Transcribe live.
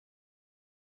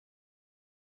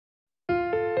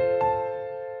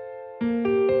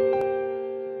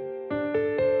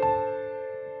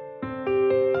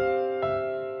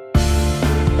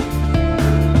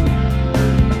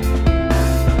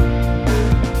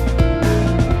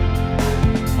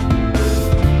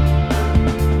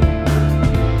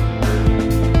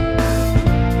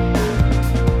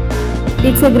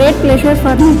It's a great pleasure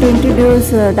for me to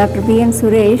introduce Dr. B.N.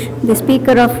 Suresh, the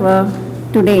speaker of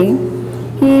today.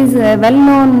 He is a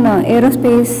well-known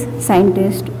aerospace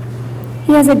scientist.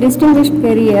 He has a distinguished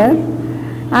career.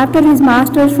 After his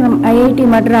master's from IIT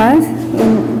Madras,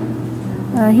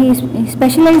 he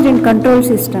specialized in control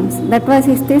systems. That was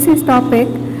his thesis topic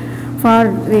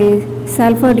for the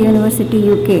Salford University,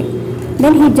 UK.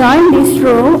 Then he joined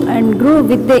ISRO and grew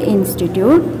with the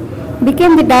institute,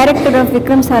 became the director of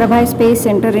Vikram Sarabhai Space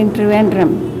Center in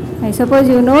Trivandrum. I suppose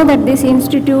you know that this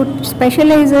institute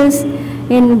specializes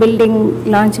in building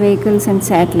launch vehicles and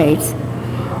satellites.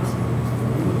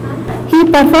 He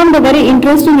performed a very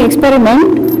interesting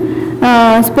experiment,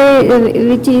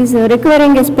 which is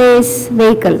requiring a space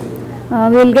vehicle.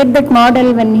 We will get that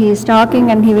model when he is talking,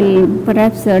 and he will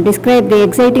perhaps describe the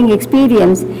exciting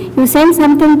experience. You send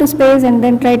something to space and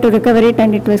then try to recover it,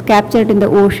 and it was captured in the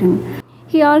ocean.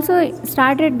 He also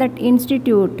started that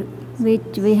institute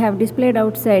which we have displayed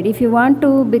outside. If you want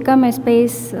to become a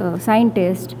space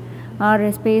scientist or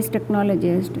a space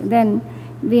technologist, then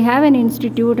we have an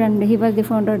institute, and he was the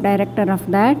founder director of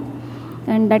that,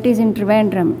 and that is in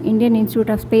Trivandrum, Indian Institute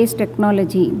of Space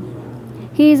Technology.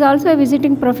 He is also a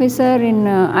visiting professor in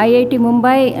IIT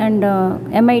Mumbai and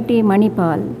MIT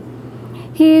Manipal.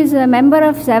 He is a member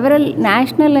of several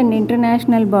national and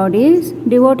international bodies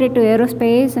devoted to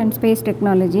aerospace and space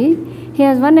technology. He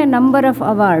has won a number of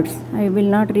awards. I will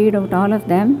not read out all of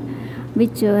them,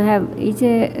 which have each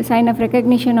a sign of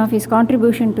recognition of his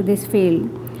contribution to this field.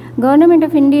 Government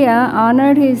of India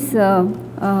honored his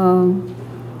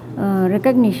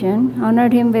recognition,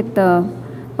 honored him with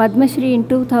Padma Shri in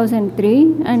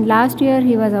 2003, and last year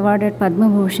he was awarded Padma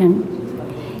Bhushan.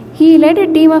 He led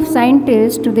a team of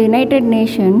scientists to the United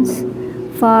Nations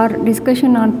for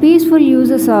discussion on peaceful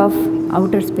uses of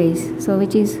outer space, so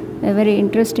which is a very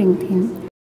interesting thing.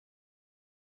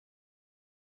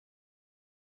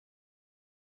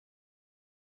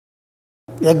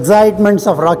 Excitements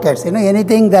of rockets.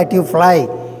 Anything that you fly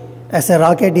as a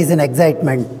rocket is an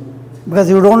excitement, because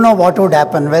you don't know what would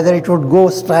happen, whether it would go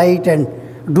straight and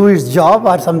do its job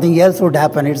or something else would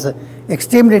happen. It's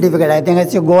extremely difficult. I think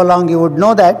as you go along, you would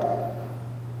know that.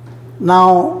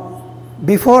 Now,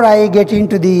 before I get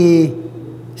into the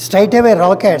straightaway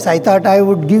rockets, I thought I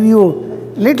would give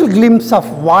you a little glimpse of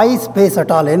why space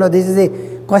at all. This is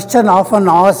a question often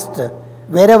asked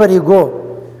wherever you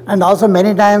go. And also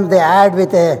many times they add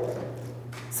with a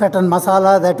certain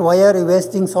masala that why are you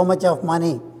wasting so much of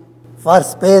money for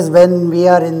space when we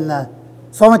are in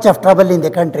so much of trouble in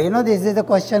the country. This is a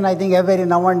question I think every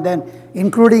now and then,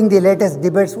 including the latest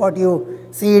debates what you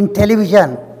see in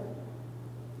television.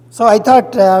 So I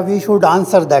thought we should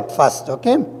answer that first,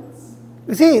 okay?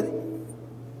 You see,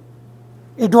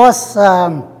 it was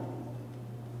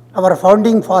our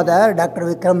founding father,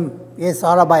 Dr. Vikram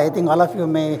Sarabhai, I think all of you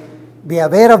may be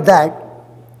aware of that.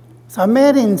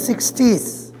 Somewhere in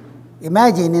 60s,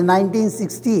 imagine in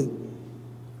 1960,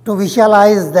 to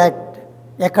visualize that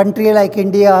a country like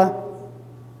India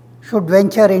should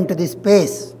venture into the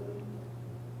space.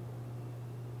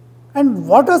 And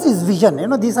what was his vision?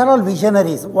 These are all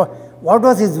visionaries. What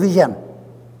was his vision?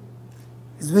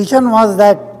 His vision was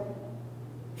that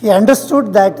he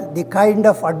understood that the kind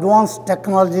of advanced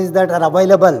technologies that are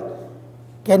available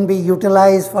can be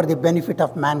utilized for the benefit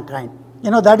of mankind.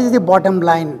 That is the bottom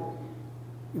line.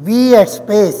 We at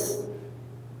space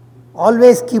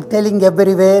always keep telling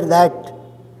everywhere that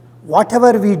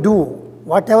whatever we do,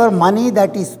 whatever money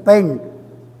that is spent,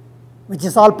 which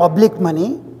is all public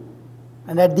money,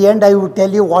 and at the end I would tell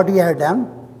you what we have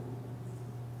done,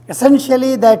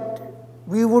 essentially that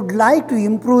we would like to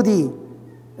improve the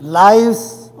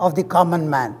lives of the common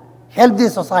man, help the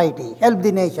society, help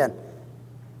the nation.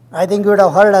 I think you would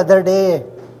have heard other day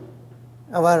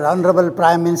our Honorable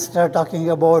Prime Minister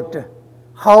talking about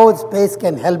how space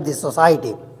can help the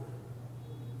society.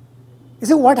 You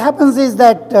see, what happens is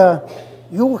that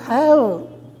you have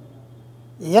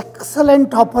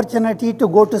excellent opportunity to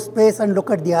go to space and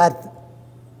look at the Earth.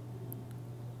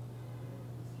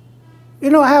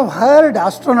 I have heard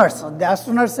astronauts, the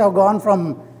astronauts have gone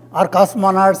from, or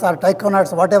cosmonauts or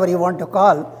taikonauts, whatever you want to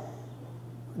call.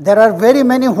 There are very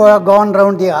many who have gone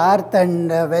around the Earth, and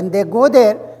when they go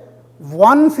there,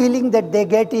 one feeling that they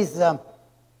get is the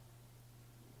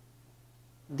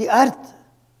Earth,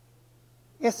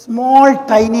 a small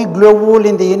tiny globule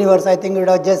in the universe. I think you would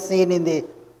have just seen in the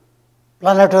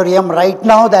planetarium right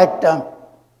now that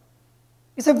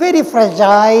it's a very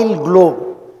fragile globe.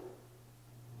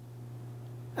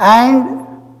 And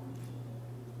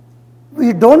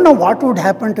we don't know what would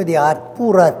happen to the Earth,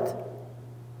 poor Earth.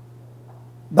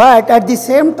 But at the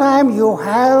same time, you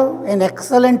have an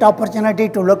excellent opportunity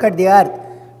to look at the earth,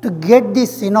 to get the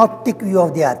synoptic view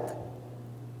of the earth.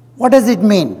 What does it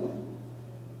mean?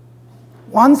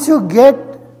 Once you get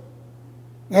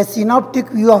a synoptic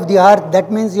view of the earth,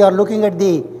 that means you are looking at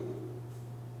the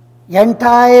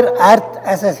entire earth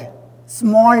as a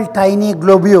small, tiny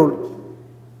globule.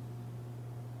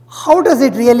 How does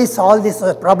it really solve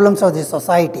the problems of the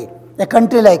society? A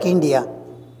country like India.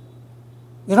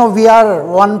 You know, we are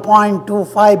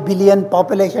 1.25 billion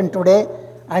population today,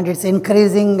 and it's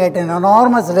increasing at an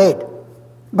enormous rate.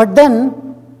 But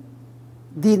then,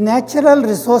 the natural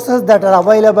resources that are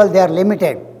available, they are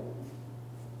limited.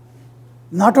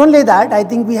 Not only that, I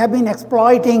think we have been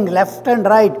exploiting left and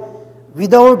right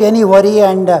without any worry,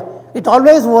 and it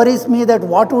always worries me that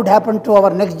what would happen to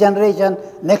our next generation,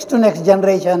 next to next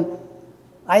generation.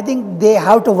 I think they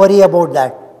have to worry about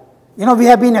that. You know, we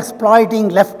have been exploiting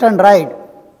left and right.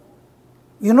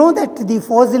 You know that the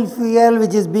fossil fuel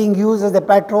which is being used as the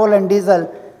petrol and diesel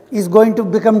is going to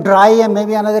become dry in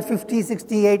maybe another 50,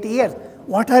 60, 80 years.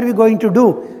 What are we going to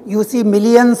do? You see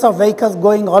millions of vehicles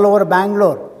going all over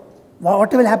Bangalore.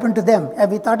 What will happen to them?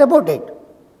 Have we thought about it?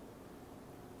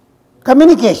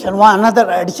 Communication, another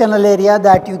additional area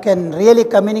that you can really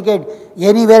communicate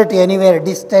anywhere to anywhere,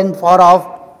 distant, far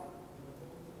off.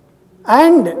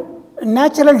 And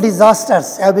natural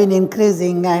disasters have been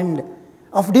increasing, and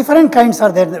of different kinds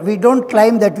are there. We don't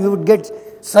claim that we would get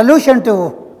solution to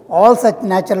all such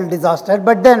natural disasters,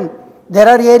 but then there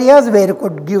are areas where you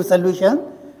could give solution.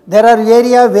 There are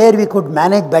areas where we could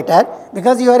manage better,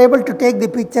 because you are able to take the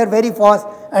picture very fast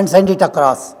and send it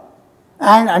across.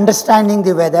 And understanding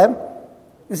the weather.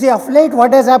 You see, of late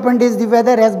what has happened is the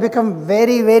weather has become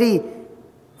very, very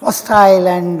hostile,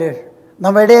 and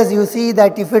nowadays you see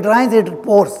that if it rains, it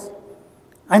pours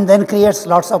and then creates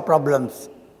lots of problems.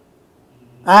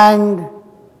 And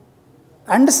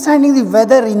understanding the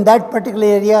weather in that particular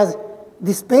areas,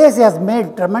 the space has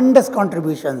made tremendous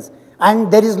contributions,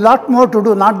 and there is a lot more to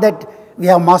do, not that we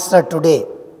have mastered today.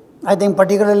 I think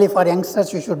particularly for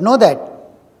youngsters, you should know that.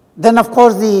 Then of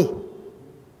course the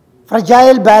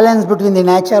fragile balance between the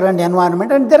nature and the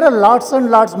environment, and there are lots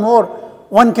and lots more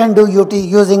one can do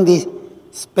using the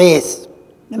space.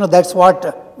 You know, that's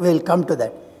what we'll come to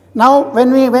that. Now,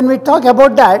 when we talk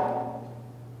about that,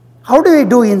 how do we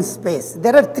do in space?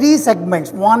 There are three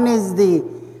segments. One is the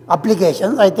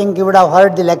applications. I think you would have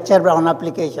heard the lecture on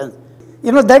applications.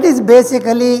 You know, that is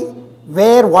basically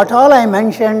where what all I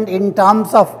mentioned in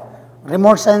terms of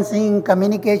remote sensing,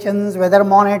 communications, weather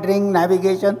monitoring,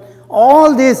 navigation,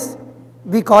 all this,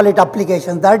 we call it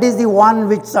applications. That is the one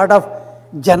which sort of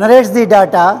generates the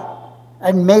data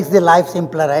and makes the life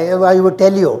simpler, I would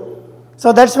tell you.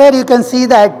 So that's where you can see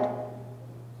that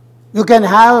you can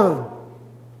have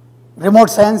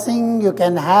remote sensing, you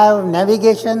can have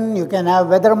navigation, you can have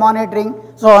weather monitoring,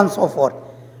 so on and so forth.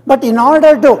 But in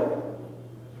order to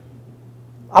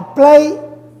apply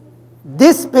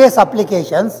this space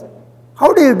applications,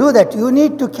 how do you do that? You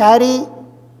need to carry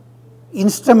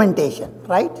instrumentation,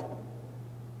 right?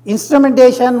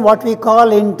 Instrumentation, what we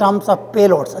call in terms of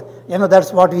payloads, you know,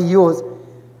 that's what we use.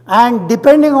 And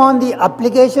depending on the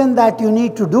application that you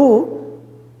need to do,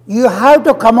 you have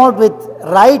to come out with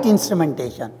right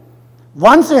instrumentation.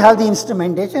 Once you have the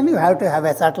instrumentation, you have to have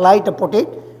a satellite to put it,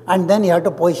 and then you have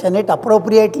to position it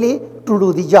appropriately to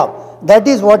do the job. That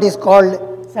is what is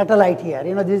called satellite here.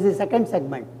 You know, this is the second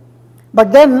segment.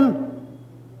 But then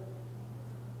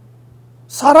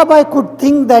Sarabhai could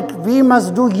think that we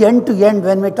must do end to end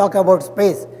when we talk about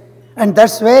space, and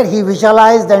that's where he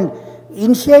visualized and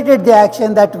initiated the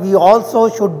action that we also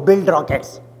should build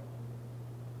rockets.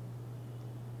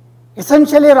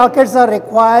 Essentially, rockets are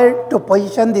required to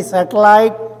position the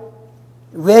satellite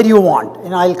where you want.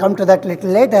 You know, I'll come to that little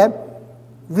later.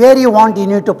 Where you want, you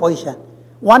need to position.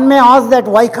 One may ask that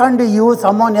why can't you use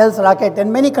someone else's rocket?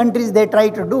 In many countries they try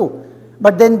to do,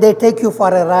 but then they take you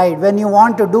for a ride. When you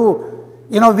want to do,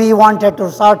 you know, we wanted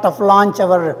to sort of launch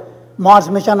our Mars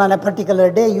mission on a particular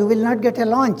day, you will not get a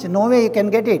launch. No way you can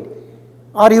get it.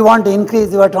 Or you want to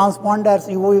increase your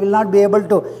transponders, you will not be able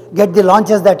to get the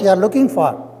launches that you are looking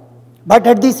for. But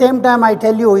at the same time, I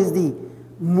tell you, is the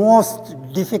most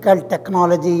difficult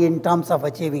technology in terms of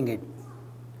achieving it.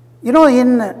 You know,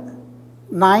 in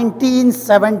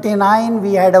 1979,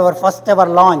 we had our first ever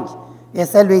launch,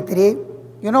 SLV-3.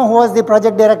 You know who was the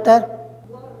project director?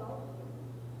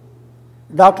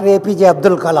 Dr. APJ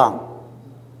Abdul Kalam.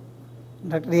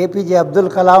 Dr. APJ Abdul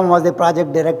Kalam was the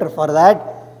project director for that.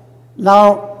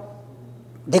 Now,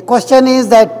 the question is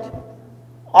that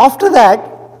after that,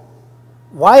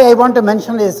 why I want to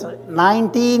mention is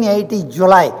 1980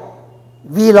 July,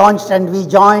 we launched and we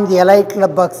joined the Elite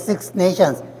Club of 6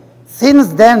 nations.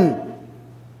 Since then,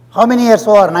 how many years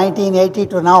over? 1980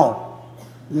 to now,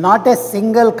 not a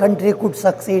single country could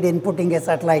succeed in putting a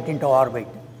satellite into orbit.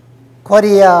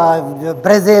 Korea,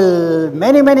 Brazil,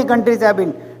 many countries have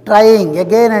been trying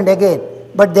again and again,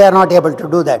 but they are not able to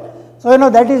do that. So,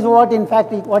 that is what, in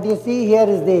fact, what you see here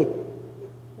is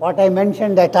what I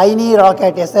mentioned, a tiny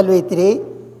rocket SLV-3,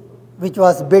 which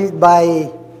was built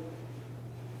by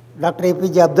Dr.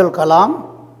 APJ Abdul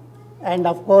Kalam, and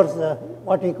of course,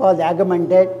 what we call the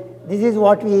augmented. This is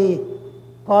what we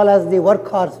call as the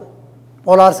workhorse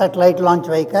polar satellite launch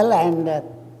vehicle and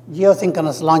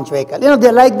geosynchronous launch vehicle.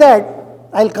 They like that.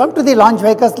 I'll come to the launch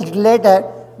vehicles a little later.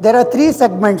 There are 3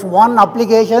 segments. One,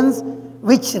 applications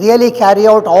which really carry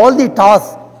out all the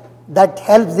tasks that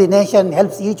helps the nation,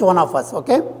 helps each one of us,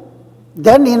 okay?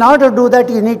 Then in order to do that,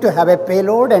 you need to have a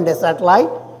payload and a satellite.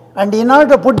 And in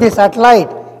order to put the satellite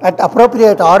at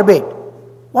appropriate orbit,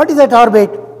 what is that orbit?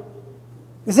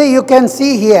 You see, you can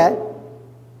see here,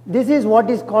 this is what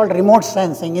is called remote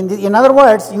sensing. In other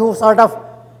words, you sort of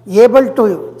able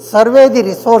to survey the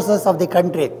resources of the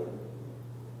country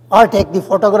or take the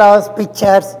photographs,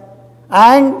 pictures,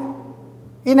 and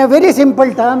in a very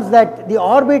simple terms that the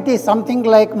orbit is something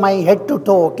like my head to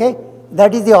toe, okay?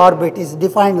 That is the orbit, is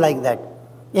defined like that.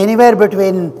 Anywhere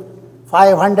between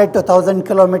 500 to 1000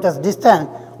 kilometers distance.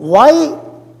 Why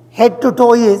head to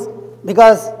toe is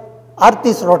because Earth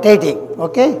is rotating,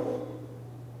 okay?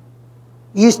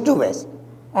 East to west.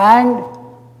 And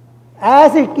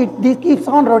as it keeps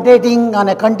on rotating on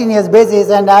a continuous basis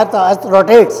and Earth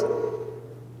rotates,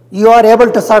 you are able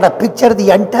to sort of picture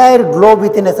the entire globe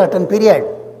within a certain period.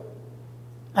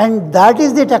 And that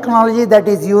is the technology that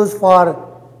is used for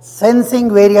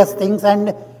sensing various things.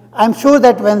 And I'm sure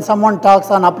that when someone talks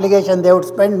on application, they would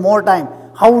spend more time.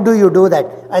 How do you do that?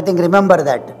 I think remember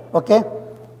that, okay?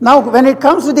 Now, when it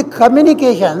comes to the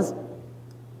communications,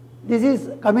 this is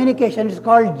communication, it's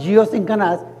called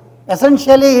geosynchronous.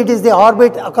 Essentially, it is the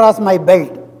orbit across my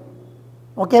belt,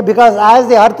 okay? Because as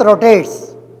the Earth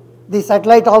rotates, the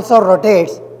satellite also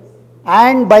rotates,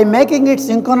 and by making it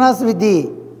synchronous with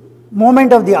the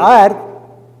movement of the Earth,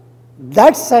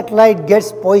 that satellite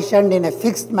gets positioned in a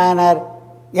fixed manner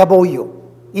above you.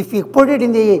 If you put it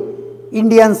in the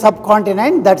Indian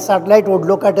subcontinent, that satellite would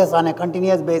look at us on a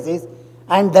continuous basis,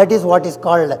 and that is what is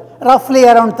called roughly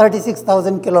around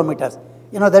 36,000 kilometers.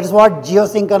 That is what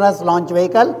geosynchronous launch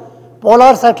vehicle,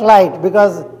 polar satellite,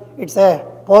 because it's a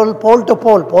pole to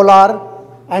pole, polar,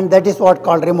 and that is what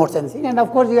called remote sensing. And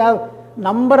of course, you have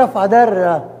number of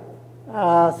other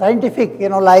scientific,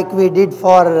 like we did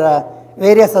for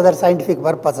various other scientific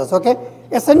purposes, okay?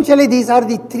 Essentially, these are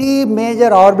the 3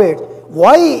 major orbits.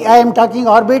 Why I am talking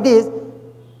orbit is,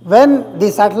 when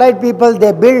the satellite people,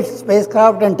 they build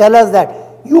spacecraft and tell us that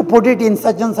you put it in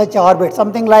such and such orbit,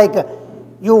 something like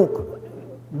you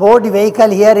board the vehicle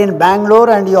here in Bangalore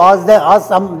and you ask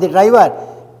the driver,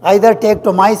 either take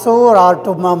to Mysore or to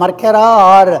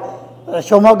Markera or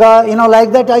Shimoga,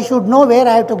 like that I should know where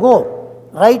I have to go,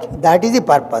 right? That is the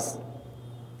purpose.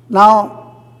 Now,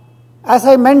 as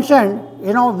I mentioned,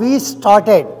 we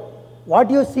started, what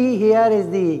you see here is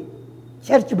the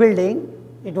church building.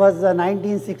 It was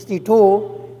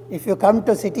 1962. If you come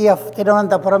to city of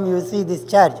Thiruvananthapuram, you will see this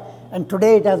church, and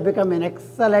today it has become an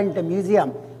excellent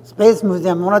museum, space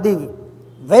museum, one of the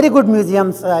very good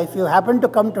museums. If you happen to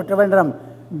come to Trivandrum,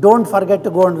 don't forget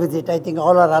to go and visit. I think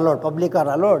all are allowed, public are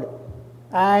allowed.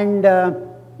 And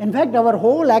in fact, our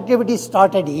whole activity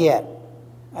started here.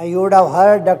 You would have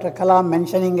heard Dr. Kalam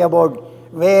mentioning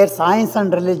about where science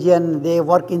and religion, they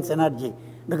work in synergy.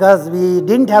 Because we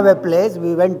didn't have a place,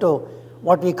 we went to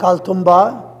what we call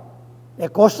Tumba, a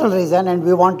coastal region, and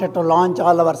we wanted to launch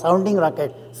all our sounding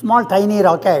rockets, small tiny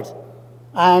rockets.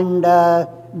 And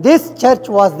this church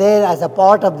was there as a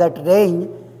part of that range,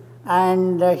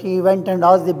 and he went and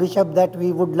asked the bishop that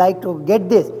we would like to get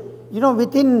this.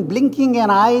 Within blinking an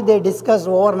eye, they discussed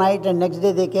overnight, and next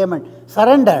day they came and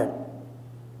surrendered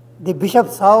the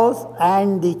bishop's house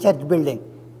and the church building.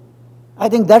 I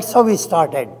think that's how we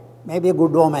started. Maybe a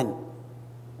good omen.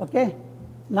 Okay?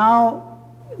 Now,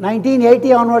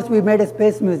 1980 onwards, we made a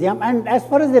space museum, and as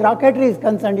far as the rocketry is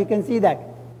concerned, you can see that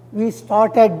we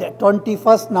started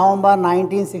 21st November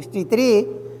 1963,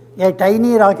 a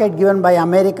tiny rocket given by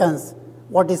Americans,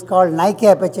 what is called Nike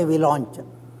Apache, we launched.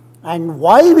 And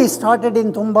why we started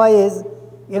in Tumba is,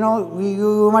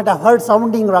 you might have heard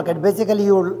sounding rocket. Basically,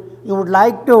 you would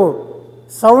like to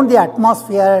sound the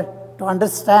atmosphere to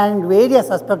understand various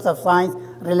aspects of science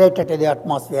related to the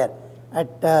atmosphere,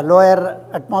 at lower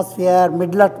atmosphere,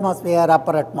 middle atmosphere,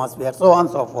 upper atmosphere, so on and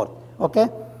so forth. Okay?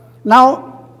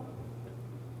 Now,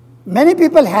 Many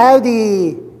people have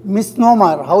the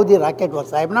misnomer how the rocket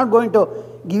works. I am not going to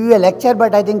give you a lecture,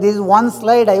 but I think this is one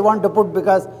slide I want to put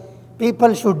because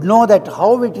people should know that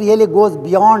how it really goes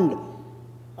beyond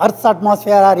Earth's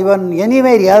atmosphere or even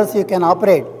anywhere else you can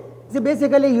operate. See,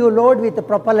 basically you load with the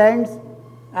propellants,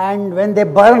 and when they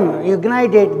burn, you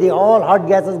ignite it, the all hot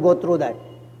gases go through that.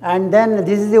 And then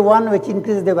this is the one which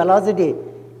increases the velocity.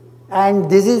 And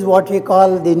this is what we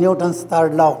call the Newton's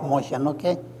third law of motion,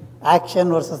 okay? Action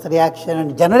versus reaction,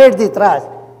 and generate the thrust.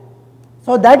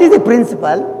 So that is the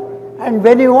principle. And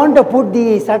when you want to put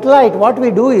the satellite, what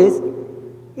we do is,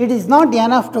 it is not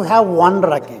enough to have one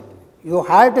rocket. You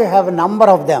have to have a number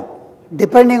of them,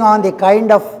 depending on the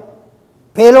kind of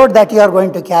payload that you are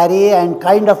going to carry and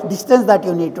kind of distance that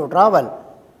you need to travel.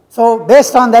 So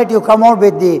based on that, you come out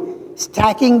with the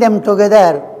stacking them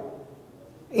together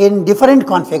in different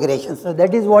configurations. So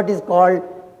that is what is called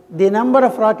the number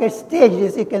of rocket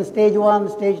stages. You can stage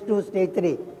 1, stage 2, stage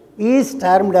 3 is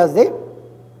termed as the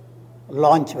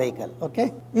launch vehicle.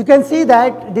 Okay, you can see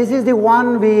that this is the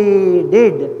one we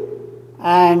did,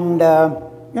 and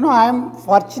I am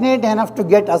fortunate enough to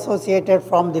get associated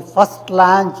from the first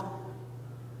launch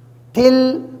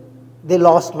till the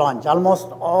last launch. Almost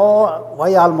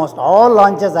all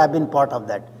launches have been part of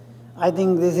that. I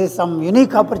think this is some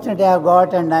unique opportunity I have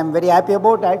got, and I am very happy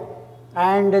about it.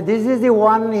 And this is the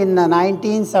one in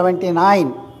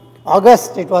 1979,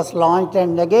 August it was launched,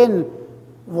 and again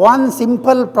one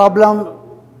simple problem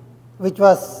which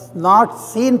was not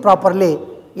seen properly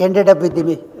ended up with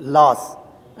the loss,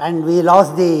 and we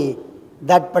lost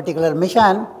that particular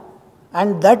mission.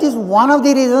 And that is one of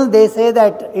the reasons they say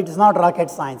that it is not rocket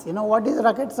science. You know what is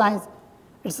rocket science?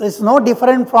 It's no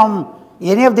different from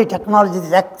any of the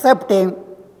technologies, excepting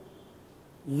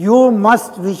you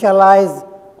must visualize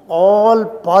all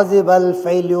possible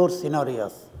failure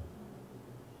scenarios,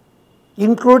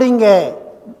 including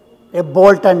a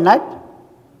bolt and nut,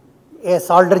 a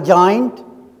solder joint,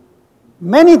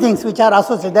 many things which are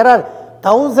associated. There are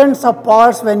thousands of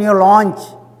parts when you launch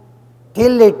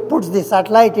till it puts the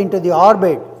satellite into the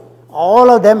orbit. All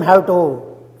of them have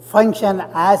to function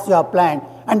as you have planned.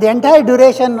 And the entire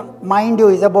duration, mind you,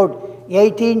 is about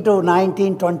 18 to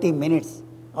 19, 20 minutes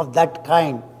of that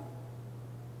kind.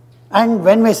 And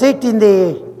when we sit in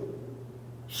the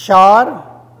shower,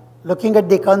 looking at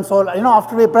the console,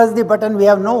 after we press the button, we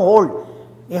have no hold.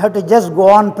 You have to just go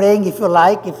on praying if you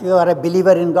like. If you are a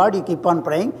believer in God, you keep on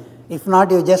praying. If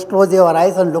not, you just close your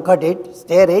eyes and look at it,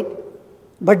 stare it.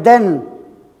 But then,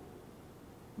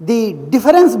 the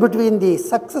difference between the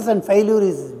success and failure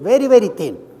is very, very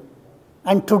thin.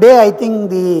 And today, I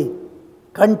think the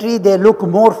country, they look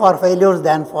more for failures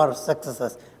than for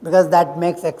successes, because that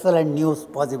makes excellent news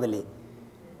possibly.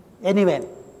 Anyway,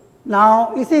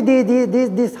 now you see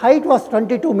this height was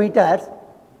 22 meters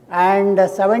and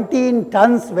 17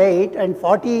 tons weight and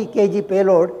 40 kg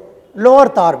payload, low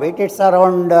Earth orbit. It's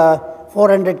around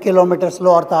 400 kilometers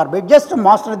low Earth orbit, just to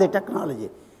master the technology.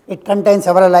 It contains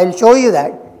several, I'll show you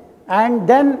that. And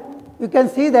then you can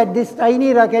see that this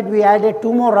tiny rocket, we added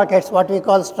 2 more rockets, what we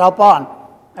call strap-on.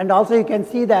 And also you can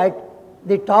see that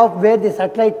the top where the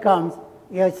satellite comes,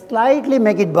 you slightly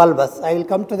make it bulbous. I will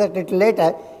come to that a little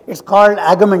later. It's called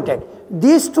augmented.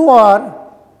 These two are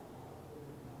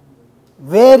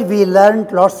where we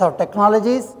learned lots of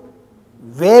technologies,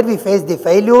 where we face the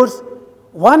failures.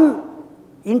 One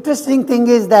interesting thing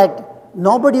is that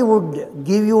nobody would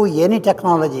give you any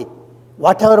technology,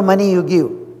 whatever money you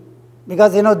give.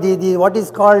 Because what is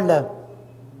called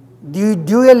the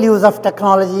dual use of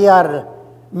technology or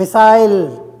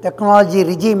missile technology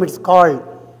regime, it's called.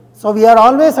 So we are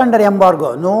always under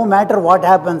embargo, no matter what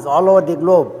happens all over the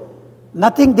globe.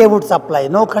 Nothing they would supply,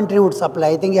 no country would supply.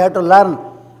 I think you have to learn,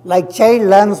 like child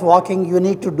learns walking, you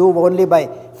need to do only by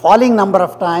falling number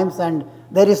of times, and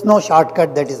there is no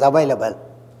shortcut that is available.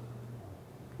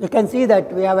 You can see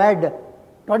that we have had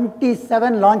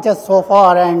 27 launches so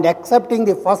far, and excepting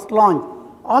the first launch,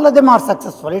 all of them are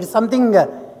successful. It is something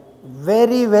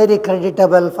very, very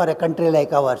creditable for a country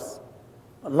like ours.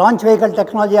 Launch vehicle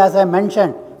technology, as I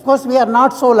mentioned, of course we are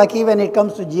not so lucky when it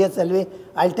comes to GSLV.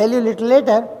 I'll tell you a little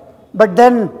later, but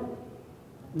then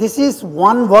this is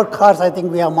one workhorse. I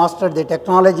think we have mastered the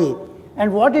technology,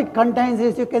 and what it contains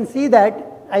is, you can see that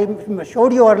I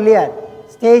showed you earlier,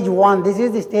 stage 1, this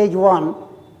is the stage 1.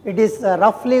 It is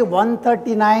roughly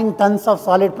 139 tons of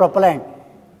solid propellant,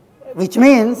 which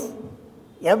means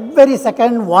every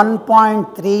second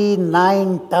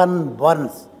 1.39 ton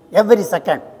burns, every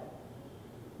second.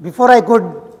 Before I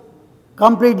could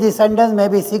complete the sentence,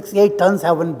 maybe 6-8 tons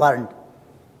have been burned.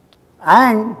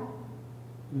 And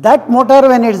that motor,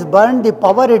 when it is burned, the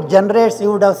power it generates,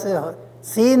 you would have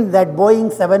seen that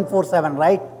Boeing 747,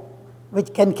 right,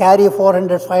 which can carry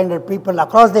 400, 500 people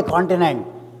across the continent.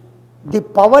 The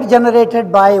power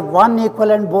generated by one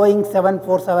equivalent Boeing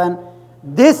 747,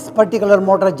 this particular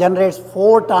motor generates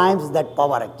 4 times that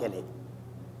power actually.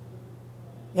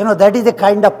 You know, that is the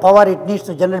kind of power it needs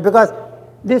to generate, because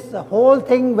this whole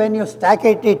thing, when you stack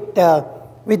it,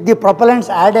 with the propellants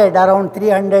added around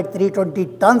 300,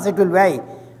 320 tons it will weigh,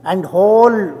 and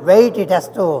whole weight it has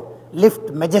to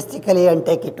lift majestically and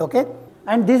take it, okay.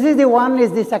 And this is the one,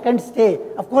 is the second stage.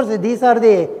 Of course, these are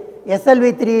the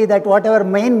SLV3, that whatever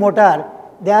main motor,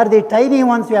 they are the tiny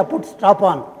ones we have put strap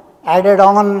on, added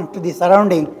on to the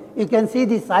surrounding. You can see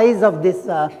the size of this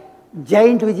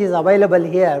giant which is available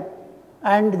here.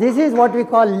 And this is what we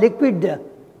call liquid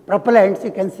propellants.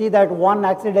 You can see that one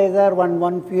oxidizer,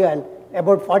 one fuel,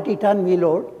 about 40 ton we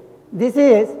load. This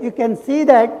is, you can see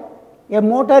that a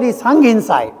motor is hung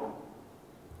inside.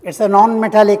 It's a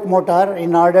non-metallic motor.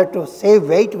 In order to save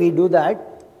weight, we do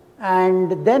that.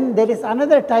 And then there is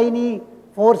another tiny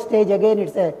 4-stage, again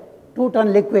it's a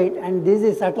 2-ton liquid, and this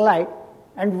is satellite.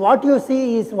 And what you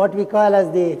see is what we call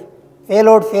as the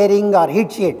payload fairing or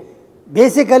heat sheet,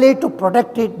 basically to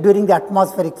protect it during the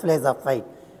atmospheric phase of flight.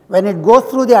 When it goes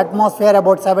through the atmosphere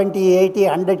about 70, 80,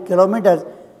 100 kilometers,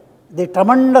 the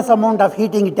tremendous amount of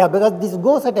heating it up, because this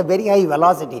goes at a very high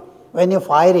velocity when you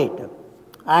fire it.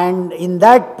 And in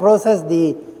that process,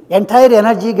 the entire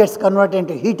energy gets converted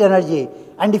into heat energy.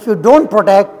 And if you don't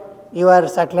protect, your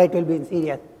satellite will be in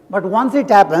serious. But once it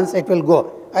happens, it will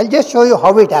go. I'll just show you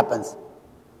how it happens.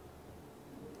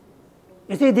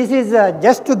 You see, this is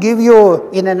just to give you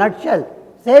in a nutshell,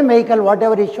 same vehicle,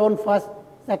 whatever is shown first,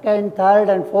 second, third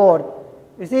and fourth.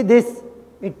 You see this,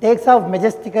 it takes off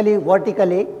majestically,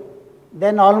 vertically,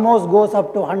 then almost goes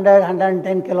up to 100,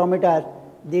 110 kilometers.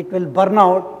 It will burn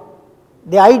out.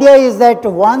 The idea is that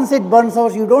once it burns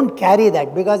out, you don't carry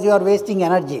that because you are wasting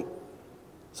energy.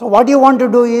 So what you want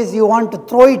to do is you want to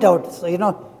throw it out. So, you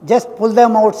know, just pull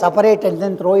them out, separate and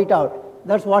then throw it out.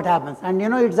 That's what happens. And you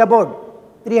know, it's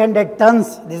about 300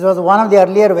 tons. This was one of the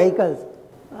earlier vehicles.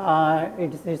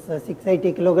 It's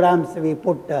 680 kilograms. We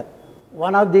put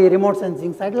one of the remote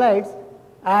sensing satellites.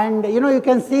 And you know, you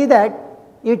can see that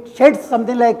it sheds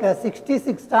something like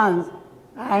 66 tons.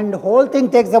 And the whole thing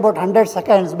takes about 100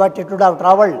 seconds, but it would have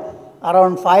traveled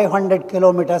around 500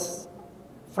 kilometers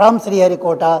from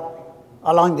Sriharikota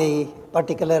along the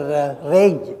particular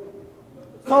range.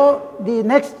 So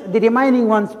the remaining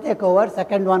ones take over,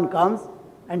 second one comes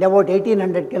and about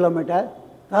 1800 kilometers,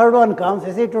 third one comes,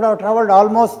 you see it would have traveled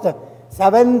almost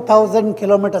 7,000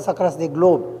 kilometers across the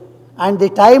globe. And the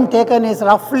time taken is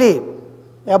roughly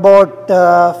about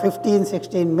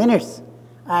 15-16 minutes.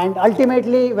 And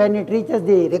ultimately, when it reaches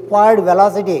the required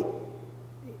velocity,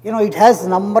 you know, it has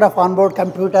number of onboard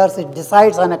computers. It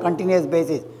decides on a continuous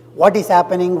basis what is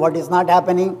happening, what is not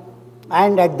happening.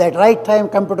 And at that right time,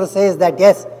 computer says that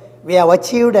yes, we have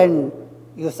achieved, and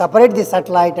you separate the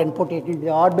satellite and put it into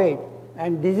the orbit.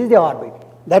 And this is the orbit.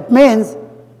 That means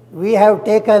we have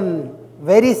taken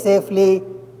very safely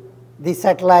the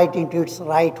satellite into its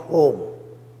right home.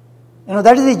 You know,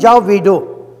 that is the job we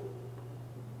do.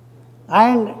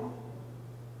 And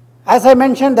as I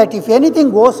mentioned that if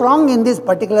anything goes wrong in this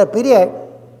particular period,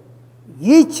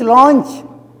 each launch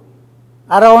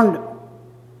around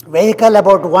vehicle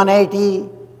about 180,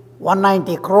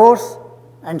 190 crores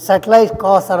and satellite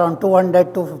costs around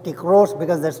 200, 250 crores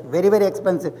because that's very, very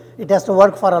expensive. It has to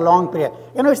work for a long period.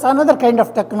 You know, it's another kind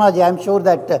of technology. I'm sure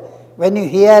that when you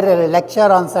hear a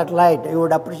lecture on satellite, you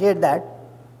would appreciate that.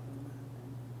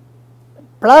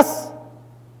 Plus,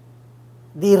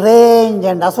 the range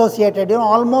and associated, you know,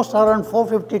 almost around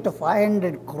 450 to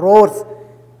 500 crores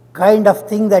kind of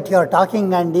thing that you are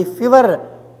talking. And if your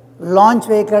launch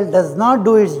vehicle does not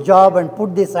do its job and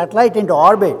put the satellite into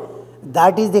orbit,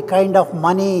 that is the kind of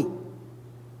money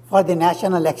for the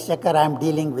national exchequer I am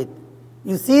dealing with.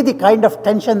 You see the kind of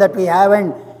tension that we have,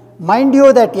 and mind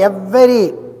you that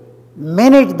every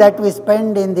minute that we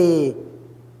spend in the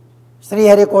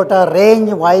Sriharikota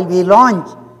range while we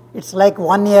launch, it's like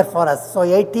 1 year for us. So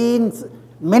 18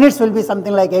 minutes will be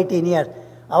something like 18 years.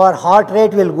 Our heart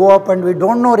rate will go up and we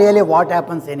don't know really what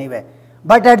happens anyway.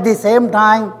 But at the same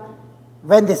time,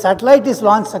 when the satellite is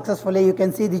launched successfully, you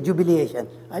can see the jubilation.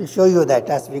 I'll show you that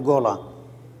as we go along.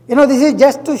 You know, this is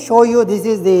just to show you, this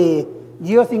is the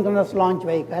geosynchronous launch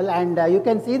vehicle, and you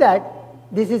can see that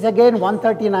this is again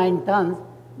 139 tons,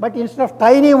 but instead of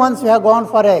tiny ones, we have gone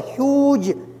for a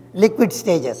huge liquid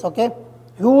stages, okay?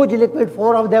 Huge liquid,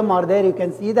 4 of them are there, you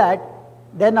can see that.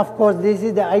 Then of course, this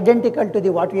is the identical to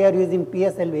the what we are using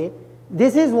PSLV.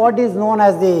 This is what is known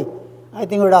as the I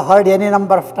think you would have heard any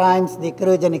number of times the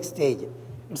cryogenic stage.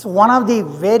 It's one of the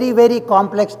very, very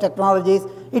complex technologies.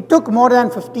 It took more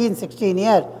than 15, 16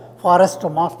 years for us to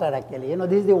master actually.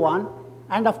 This is the one.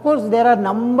 And of course, there are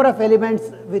number of elements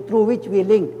through which we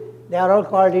link. They are all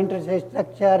called interstate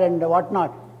structure and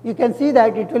whatnot. You can see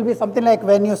that it will be something like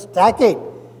when you stack it,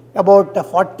 about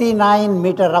 49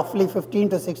 meter, roughly 15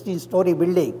 to 16 story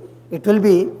building. It will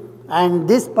be, and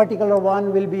this particular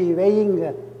one will be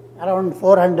weighing around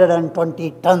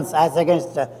 420 tons as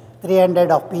against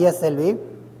 300 of PSLV.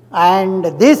 And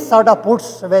this sort of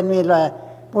puts, when we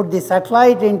put the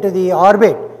satellite into the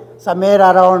orbit, somewhere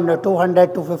around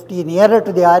 200 to 50 nearer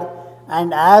to the Earth,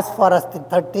 and as far as the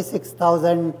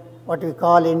 36,000, what we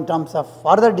call in terms of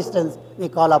further distance, we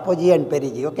call apogee and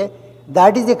perigee, okay?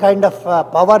 That is the kind of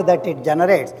power that it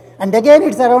generates. And again,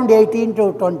 it's around 18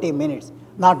 to 20 minutes,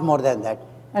 not more than that.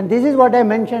 And this is what I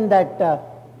mentioned, that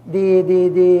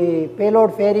the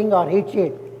payload fairing or heat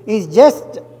sheet is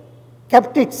just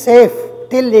kept it safe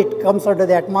till it comes out of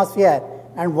the atmosphere.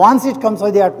 And once it comes out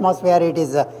of the atmosphere, it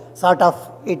is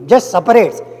it just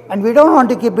separates. And we don't want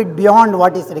to keep it beyond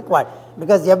what is required,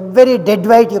 because every dead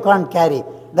weight you can't carry.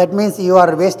 That means you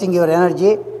are wasting your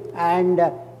energy. And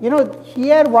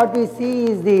here what we see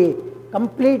is the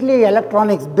completely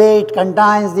electronics bay. It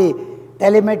contains the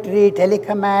telemetry,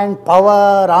 telecommand,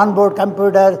 power, onboard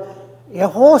computers, a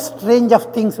host range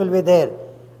of things will be there.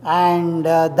 And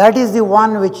that is the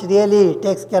one which really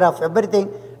takes care of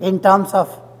everything in terms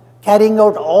of carrying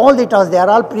out all the tasks. They are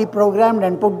all pre-programmed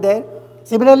and put there.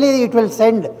 Similarly, it will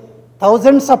send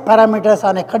thousands of parameters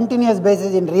on a continuous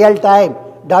basis in real time.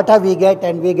 Data we get,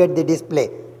 and we get the display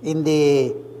in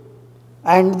the.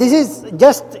 And this is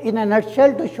just in a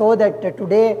nutshell to show that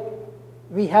today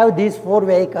we have these 4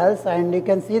 vehicles, and you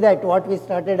can see that what we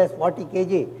started as 40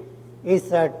 kg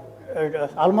is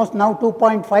almost now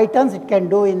 2.5 tons it can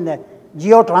do in the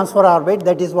geo transfer orbit.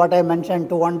 That is what I mentioned,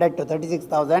 200 to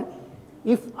 36,000.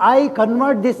 If I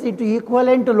convert this into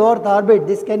equivalent to low Earth orbit,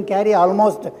 this can carry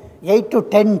almost 8 to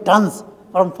 10 tons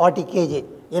from 40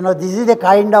 kg. This is the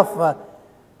kind of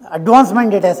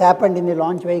advancement that has happened in the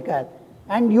launch vehicle.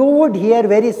 And you would hear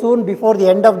very soon, before the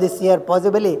end of this year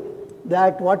possibly,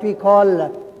 that what we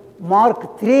call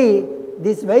Mark III,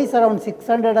 this weighs around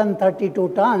 632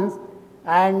 tons.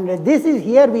 And this is,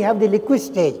 here we have the liquid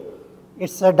stage.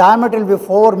 Its diameter will be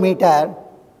 4 meter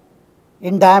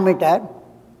in diameter.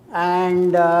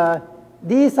 And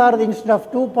these are, instead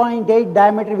of 2.8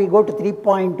 diameter, we go to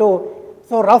 3.2.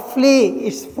 So roughly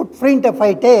its footprint, if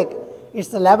I take,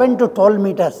 it's 11 to 12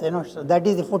 meters, so that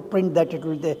is the footprint that it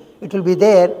will be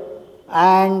there,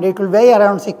 and it will weigh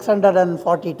around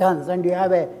 640 tons, and you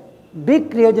have a big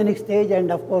cryogenic stage, and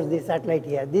of course the satellite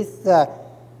here. This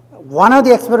one of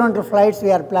the experimental flights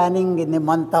we are planning in the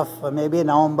month of maybe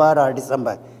November or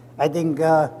December. I think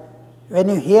when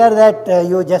you hear that,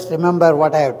 you just remember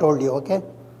what I have told you, okay?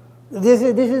 This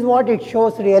is what it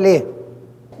shows really.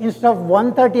 Instead of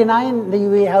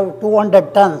 139, we have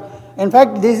 200 tons. In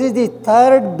fact, this is the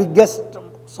 3rd biggest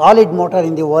solid motor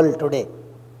in the world today.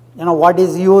 What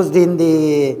is used in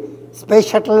the space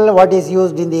shuttle, what is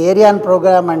used in the Ariane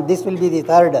program, and this will be the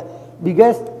 3rd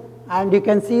biggest. And you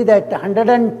can see that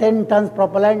 110 tons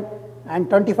propellant and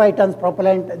 25 tons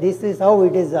propellant, this is how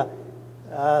it is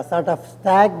sort of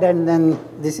stacked, and then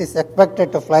this is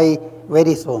expected to fly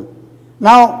very soon.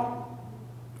 Now,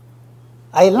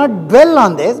 I will not dwell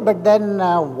on this, but then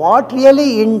what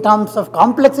really in terms of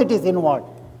complexities involved.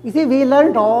 You see, we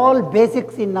learned all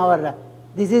basics in our,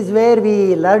 this is where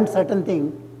we learned certain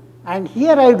things. And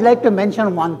here I would like to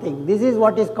mention one thing. This is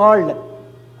what is called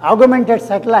augmented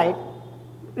satellite.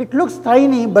 It looks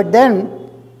tiny, but then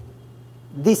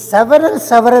the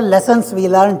several lessons we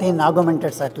learned in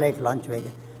augmented satellite launch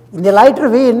vehicle. In the lighter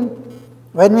vein,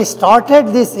 when we started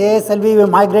this ASLV, we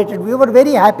migrated, we were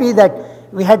very happy that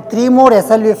we had 3 more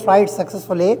SLV flights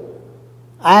successfully,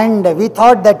 and we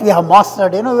thought that we have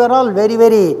mastered. We were all very,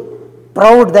 very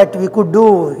proud that we could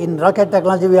do in rocket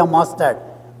technology, we have mastered.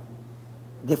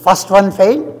 The first one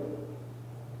failed.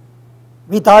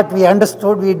 We thought we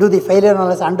understood, we do the failure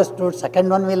analysis, understood. Second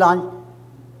one we launched,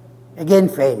 again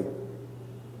failed.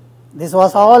 This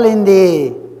was all in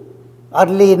the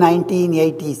early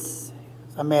 1980s,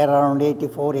 somewhere around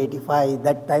 84, 85,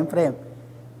 that time frame.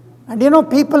 And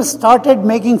people started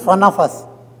making fun of us.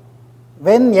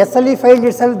 When SLE failed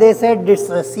itself, they said it's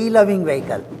a sea-loving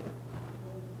vehicle.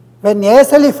 When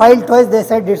ASLE failed twice, they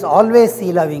said it's always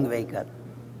sea-loving vehicle.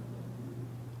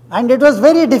 And it was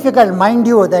very difficult, mind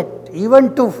you, that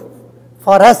even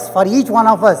for us, for each one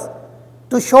of us,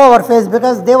 to show our face,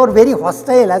 because they were very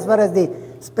hostile as far as the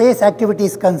space activity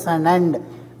is concerned. And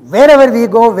wherever we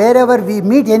go, wherever we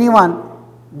meet anyone,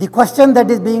 the question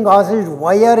that is being asked is,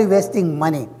 why are you wasting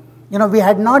money? You know, we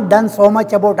had not done so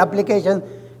much about applications.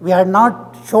 We had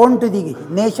not shown to the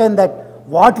nation that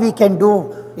what we can do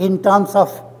in terms of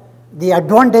the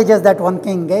advantages that one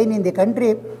can gain in the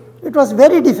country. It was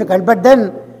very difficult, but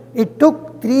then it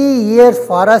took 3 years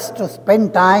for us to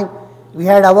spend time. We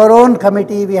had our own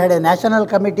committee, we had a national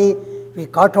committee, we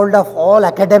caught hold of all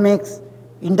academics,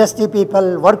 industry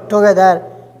people, worked together.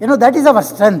 You know, that is our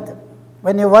strength.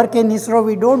 When you work in ISRO,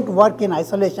 we don't work in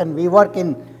isolation, we work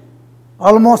in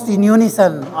almost in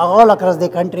unison all across the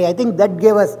country. I think that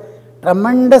gave us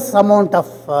tremendous amount of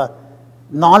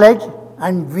knowledge,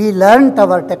 and we learnt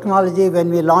our technology when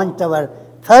we launched our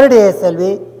third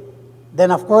ASLV. Then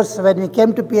of course, when we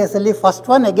came to PSLV, first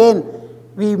one again,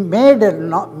 we made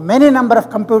many number of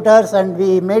computers and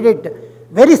we made it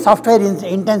very software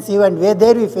intensive, and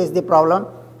there we faced the problem,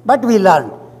 but we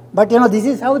learned. But you know, this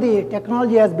is how the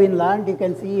technology has been learned. You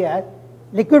can see here,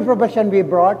 liquid propulsion we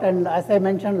brought, and as I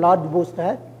mentioned, large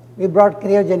booster. We brought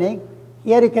cryogenic.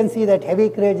 Here you can see that heavy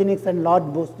cryogenics and large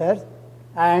boosters.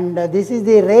 And this is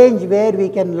the range where we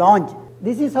can launch.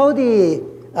 This is how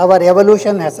our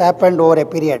evolution has happened over a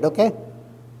period, okay?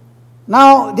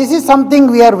 Now, this is something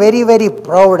we are very, very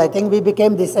proud. I think we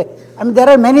became this. I mean, there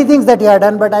are many things that we have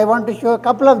done, but I want to show a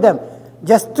couple of them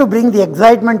just to bring the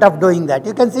excitement of doing that.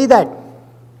 You can see that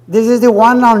this is the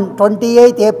one on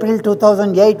 28th April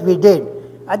 2008 we did.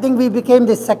 I think we became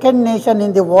the second nation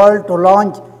in the world to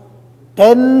launch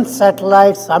 10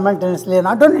 satellites simultaneously.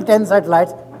 Not only 10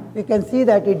 satellites, you can see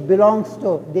that it belongs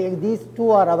to, these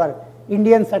two are our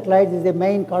Indian satellites. This is the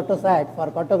main Cartosat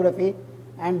for cartography,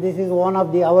 and this is one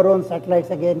of our own satellites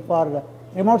again for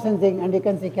remote sensing. And you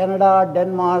can see Canada,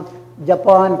 Denmark,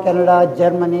 Japan, Canada,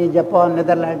 Germany, Japan,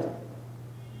 Netherlands.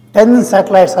 10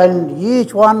 satellites, and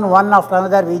each one after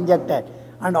another we injected.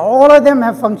 And all of them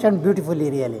have functioned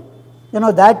beautifully, really. You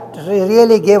know, that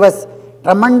really gave us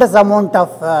tremendous amount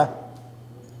of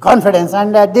confidence.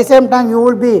 And at the same time, you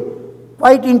will be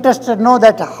quite interested to know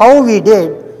that how we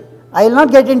did. I will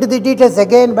not get into the details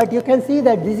again, but you can see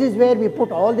that this is where we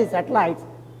put all the satellites.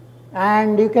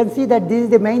 And you can see that this is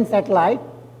the main satellite.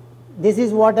 This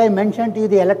is what I mentioned to you,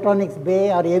 the electronics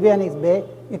bay or avionics bay.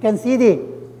 You can see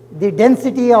the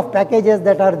density of packages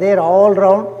that are there all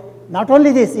around. Not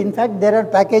only this, in fact, there are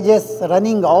packages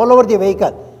running all over the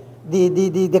vehicle.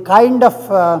 The kind of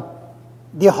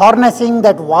the harnessing,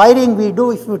 that wiring we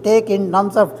do, if you take in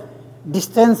terms of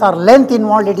distance or length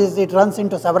involved, it runs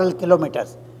into several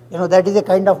kilometers. You know, that is a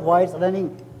kind of wires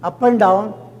running up and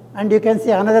down. And you can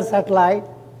see another satellite.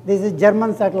 This is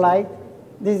German satellite.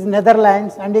 This is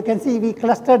Netherlands. And you can see we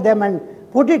clustered them and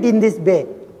put it in this bay.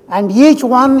 And each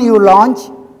one you launch,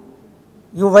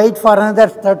 you wait for another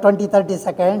 20-30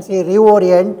 seconds, you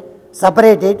reorient,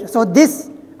 separate it. So this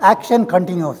action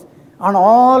continues. And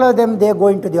all of them, they go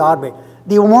into the orbit.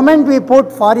 The moment we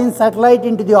put foreign satellite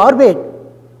into the orbit,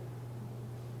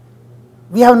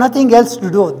 we have nothing else to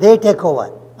do. They take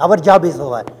over. Our job is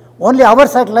over. Only our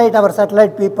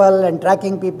satellite people and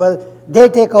tracking people, they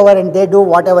take over and they do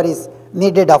whatever is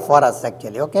needed for us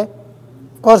actually, okay?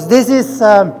 Of course, this is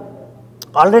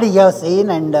already you have seen,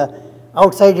 and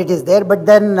outside it is there, but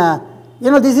then,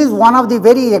 you know, this is one of the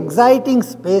very exciting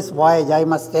space voyage, I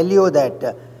must tell you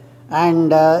that.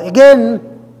 And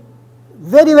again,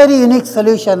 very, very unique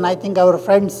solution. I think our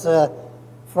friends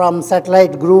from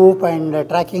satellite group and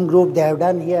tracking group, they have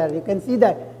done here. You can see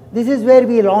that this is where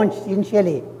we launched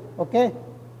initially, okay?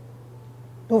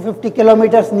 250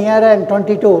 kilometers near and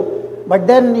 22, but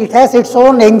then it has its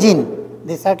own engine.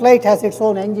 The satellite has its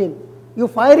own engine. You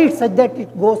fire it such that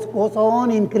it goes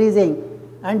on increasing,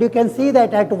 and you can see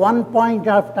that at one point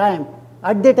of time,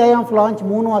 at the time of launch,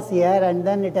 moon was here, and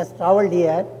then it has traveled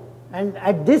here. And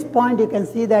at this point, you can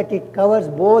see that it covers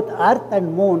both Earth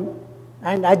and Moon.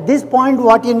 And at this point,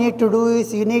 what you need to do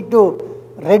is you need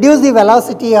to reduce the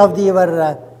velocity of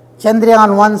your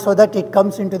Chandrayaan-1 so that it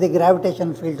comes into the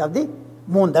gravitational field of the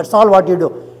Moon. That's all what you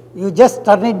do. You just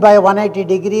turn it by 180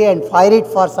 degree and fire it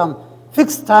for some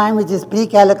fixed time, which is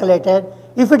pre-calculated.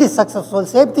 If it is successful,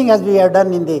 same thing as we have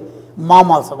done in the MOM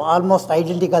also, almost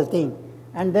identical thing.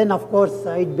 And then, of course,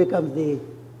 it becomes the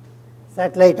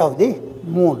satellite of the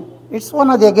Moon. It's one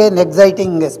of the, again,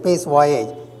 exciting space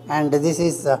voyage, and this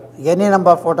is any number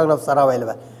of photographs are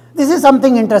available. This is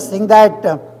something interesting that,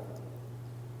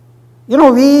 you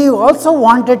know, we also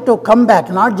wanted to come back,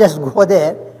 not just go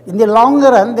there. In the long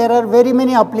run, there are very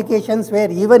many applications where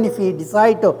even if we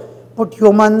decide to put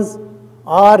humans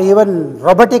or even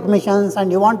robotic missions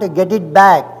and you want to get it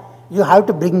back, you have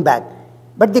to bring back.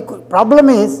 But the problem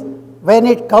is, when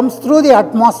it comes through the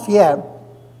atmosphere,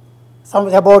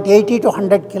 about 80 to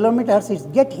 100 kilometers,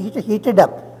 it gets heated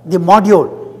up, the module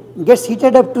gets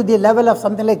heated up to the level of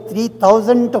something like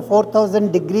 3000 to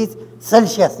 4000 degrees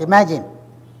Celsius, imagine.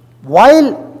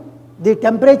 While the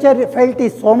temperature felt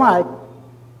is so much,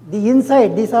 the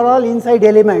inside, these are all inside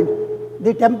elements,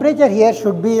 the temperature here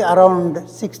should be around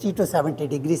 60 to 70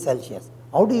 degrees Celsius.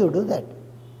 How do you do that?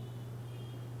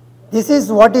 This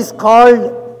is what is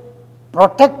called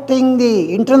protecting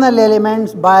the internal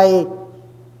elements by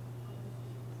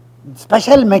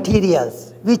special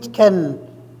materials which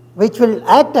will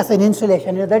act as an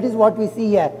insulation. That is what we see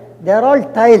here. They are all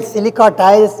tiles, silica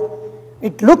tiles.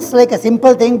 It looks like a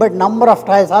simple thing, but number of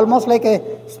tiles, almost like a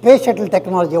space shuttle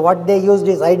technology. What they used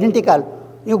is identical.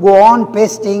 You go on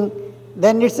pasting,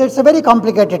 then it's a very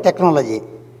complicated technology.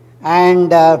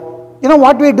 And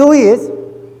what we do is,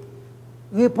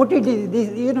 we put it,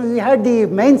 we had the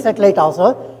main satellite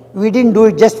also. We didn't do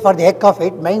it just for the heck of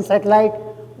it. Main satellite,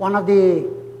 one of the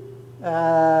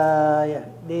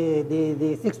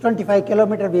 625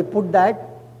 kilometer, we put that.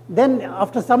 Then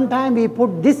after some time, we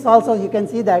put this also, you can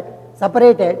see that,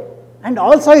 separated. And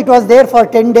also it was there for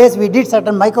 10 days, we did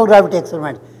certain microgravity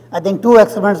experiments. I think 2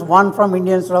 experiments, one from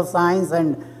Indian Institute of Science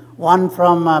and one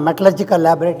from Metallurgical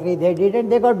Laboratory. They did it,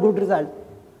 they got good results.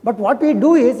 But what we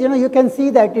do is, you can see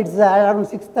that it's around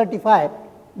 635.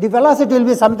 The velocity will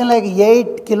be something like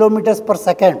 8 kilometers per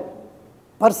second.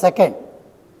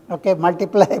 Okay,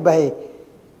 multiply by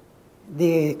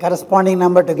the corresponding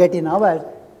number to get in hours.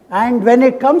 And when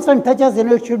it comes and touches,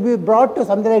 it should be brought to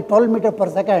something like 12 meters per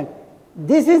second.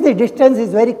 This is the distance is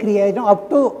very clear. Up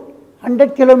to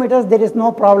 100 kilometers, there is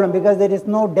no problem because there is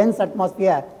no dense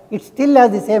atmosphere. It still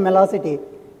has the same velocity.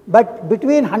 But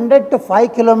between 100 to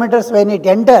 5 kilometers when it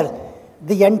enters,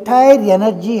 the entire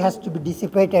energy has to be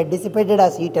dissipated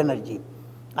as heat energy.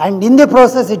 And in the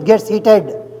process, it gets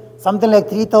heated something like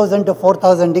 3000 to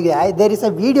 4000 degrees. There is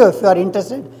a video if you are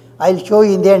interested. I will show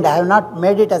you in the end. I have not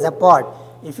made it as a part.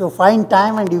 If you find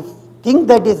time and you think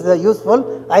that is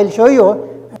useful, I will show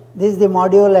you. This is the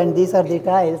module and these are the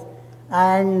tiles.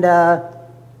 And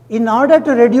in order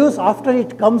to reduce, after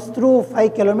it comes through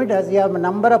 5 kilometers, you have a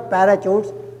number of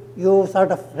parachutes. You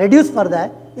sort of reduce for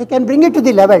that. You can bring it to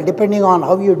the level depending on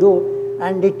how you do.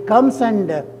 And it comes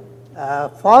and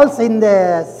falls in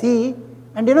the sea.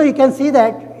 And you can see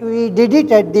that we did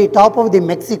it at the top of the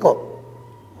Mexico.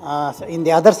 In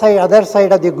the other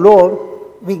side of the globe,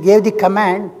 we gave the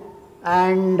command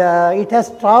and it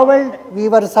has traveled. We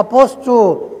were supposed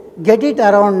to get it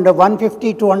around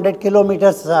 150 to 200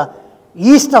 kilometers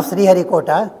east of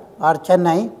Sriharikota or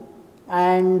Chennai.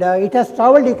 And it has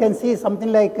traveled, you can see,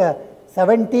 something like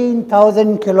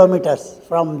 17,000 kilometers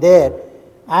from there.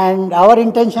 And our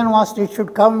intention was it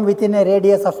should come within a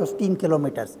radius of 15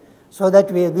 kilometers. So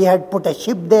that we had put a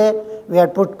ship there, we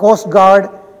had put Coast Guard,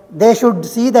 they should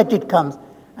see that it comes.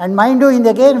 And mind you, in the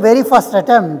again very first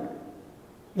attempt,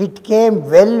 it came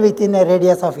well within a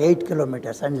radius of 8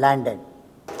 kilometers and landed.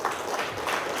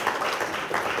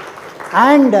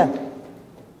 And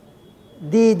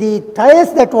the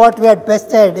tiles that what we had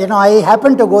tested, I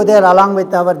happened to go there along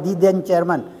with our then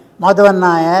chairman, Madhavan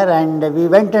Nair, and we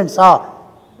went and saw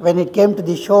when it came to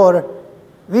the shore.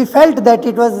 We felt that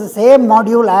it was the same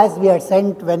module as we had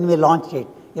sent when we launched it.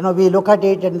 We look at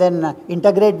it and then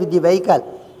integrate with the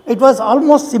vehicle. It was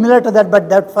almost similar to that, but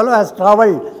that fellow has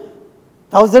traveled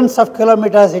thousands of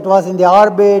kilometers. It was in the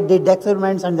orbit, did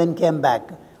experiments and then came back.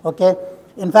 Okay.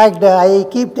 In fact, I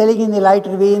keep telling in the Light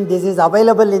Ravine, this is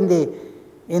available in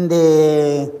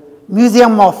the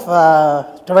museum of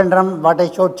Trivandrum, what I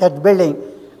showed, church building.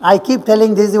 I keep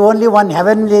telling this is the only one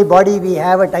heavenly body we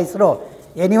have at ISRO.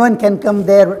 Anyone can come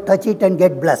there, touch it and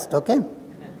get blessed, okay?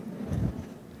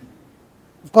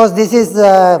 Of course, this is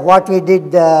what we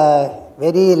did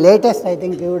very latest, I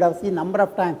think you would have seen number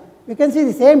of times. You can see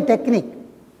the same technique.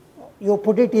 You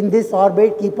put it in this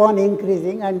orbit, keep on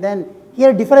increasing, and then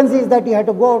here difference is that you have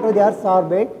to go out to the Earth's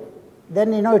orbit.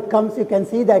 Then it comes, you can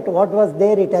see that what was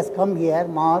there, it has come here,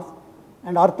 Mars,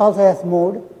 and Earth also has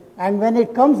moved. And when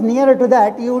it comes nearer to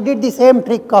that, you did the same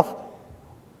trick of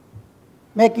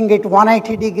making it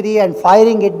 180 degree and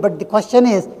firing it, but the question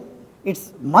is,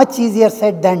 it's much easier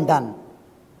said than done.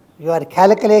 Your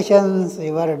calculations,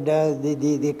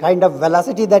 the kind of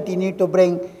velocity that you need to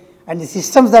bring, and the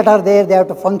systems that are there, they have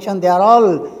to function, they are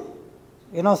all,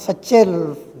 such a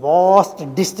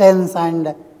vast distance,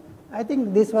 and I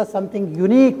think this was something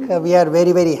unique. We are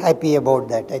very, very happy about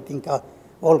that, I think,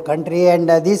 whole country, and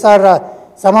these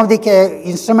are some of the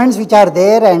instruments which are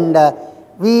there, and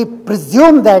we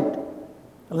presume that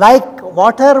like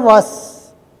water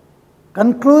was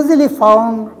conclusively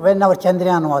found when our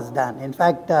Chandrayaan was done. In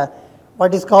fact,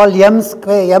 what is called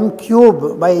M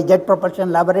cube by Jet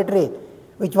Propulsion Laboratory,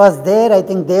 which was there, I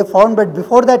think they found, but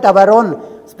before that our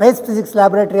own Space Physics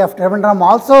Laboratory of Trivandrum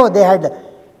also they had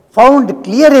found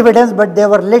clear evidence, but they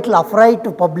were little afraid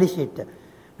to publish it.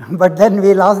 But then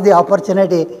we lost the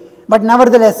opportunity. But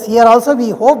nevertheless, here also we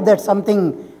hope that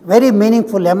something very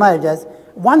meaningful emerges.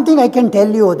 One thing I can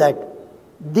tell you that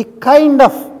the kind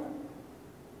of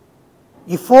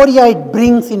euphoria it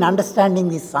brings in understanding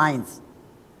the science.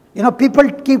 You know, people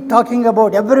keep talking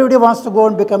about everybody wants to go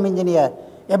and become engineer,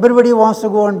 everybody wants to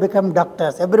go and become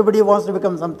doctors, everybody wants to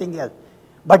become something else.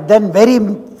 But then very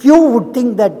few would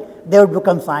think that they would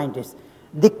become scientists.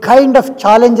 The kind of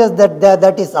challenges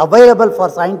that is available for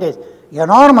scientists,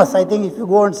 enormous. I think if you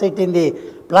go and sit in the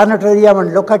planetarium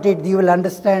and look at it, you will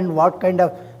understand what kind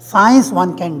of science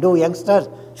one can do. Youngsters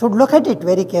should look at it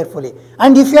very carefully.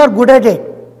 And if you are good at it,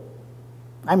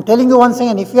 I am telling you once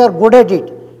again, if you are good at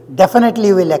it, definitely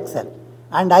you will excel.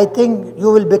 And I think you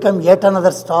will become yet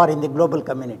another star in the global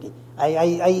community.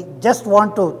 I just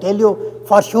want to tell you,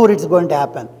 for sure it's going to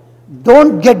happen.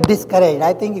 Don't get discouraged.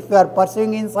 I think if you are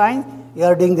pursuing in science, you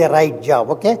are doing the right job,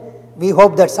 okay? We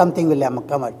hope that something will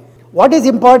come out. What is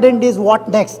important is what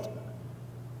next?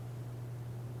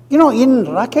 You know, in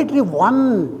rocketry,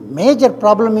 one major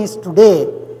problem is today,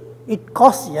 it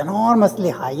costs enormously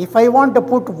high. If I want to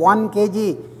put 1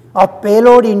 kg of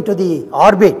payload into the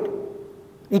orbit,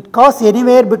 it costs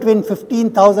anywhere between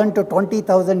 15,000 to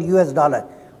 20,000 US dollars.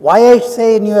 Why I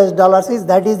say in US dollars is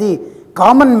that is the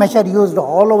common measure used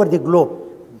all over the globe.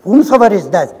 Whomsoever it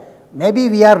does. Maybe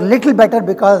we are little better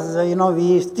because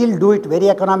we still do it very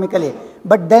economically,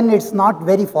 but then it's not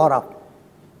very far off.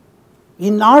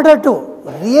 In order to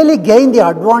really gain the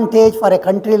advantage for a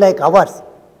country like ours,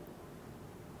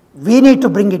 we need to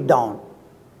bring it down.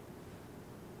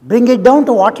 Bring it down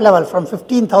to what level? From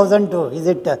 15,000 to, is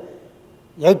it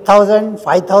 8,000,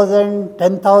 5,000,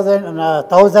 10,000,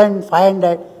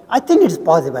 1,500? I think it's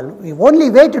possible. The only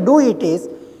way to do it is,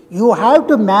 you have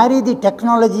to marry the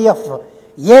technology of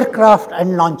aircraft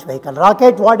and launch vehicle.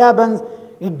 Rocket, what happens?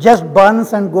 It just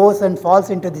burns and goes and falls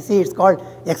into the sea. It's called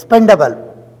expendable.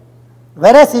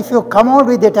 Whereas if you come out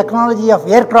with the technology of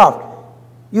aircraft,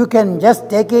 you can just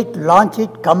take it, launch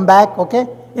it, come back, okay?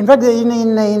 In fact,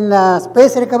 in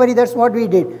space recovery, that's what we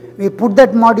did. We put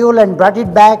that module and brought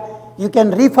it back. You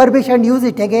can refurbish and use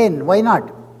it again. Why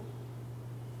not?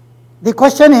 The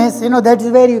question is, that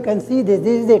is where you can see this.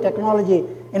 This is the technology.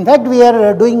 In fact, we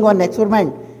are doing one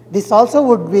experiment. This also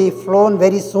would be flown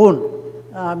very soon,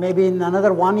 maybe in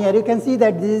another 1 year. You can see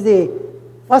that this is the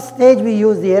first stage we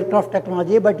use the aircraft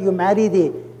technology, but you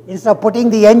marry instead of putting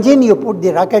the engine, you put the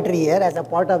rocketry here as a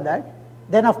part of that.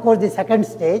 Then of course the second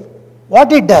stage,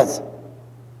 what it does,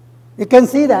 you can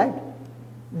see that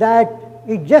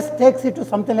it just takes it to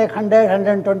something like 100,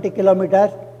 120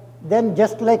 kilometers, then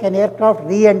just like an aircraft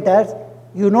re-enters,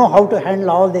 you know how to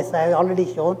handle all this, I have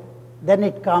already shown. Then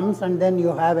it comes and then you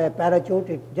have a parachute,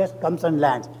 it just comes and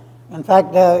lands. In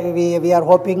fact, we are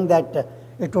hoping that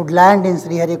it would land in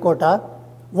Sriharikota.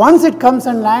 Once it comes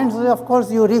and lands, of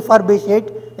course, you refurbish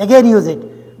it, again use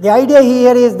it. The idea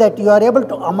here is that you are able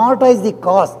to amortize the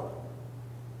cost.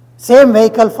 Same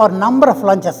vehicle for number of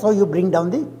launches, so you bring down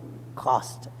the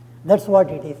cost. That's what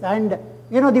it is. And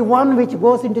the one which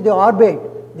goes into the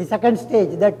orbit, the second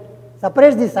stage, that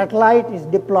separates the satellite, is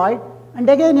deployed, and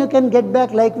again you can get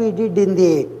back like we did in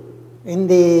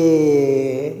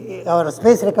our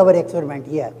space recovery experiment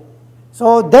here.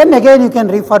 So then again you can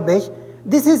refurbish.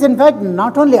 This is in fact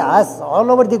not only us, all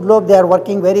over the globe they are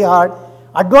working very hard.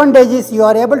 Advantage is you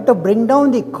are able to bring down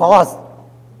the cost.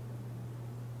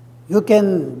 You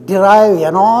can derive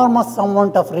enormous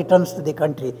amount of returns to the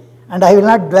country. And I will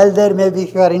not dwell there, maybe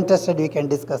if you are interested we can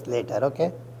discuss later,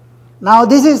 okay. Now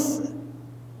this is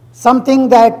something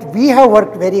that we have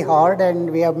worked very hard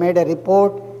and we have made a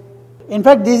report. In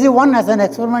fact, this is one as an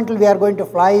experimental we are going to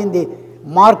fly in the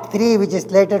Mark III, which is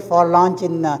slated for launch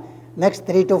in next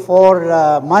 3 to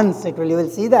 4 months. You will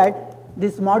see that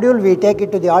this module we take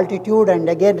it to the altitude and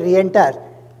again re-enter.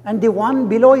 And the one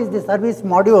below is the service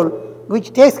module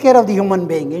which takes care of the human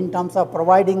being in terms of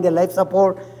providing the life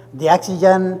support, the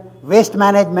oxygen, waste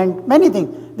management, many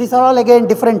things. These are all again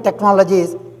different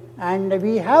technologies. And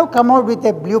we have come out with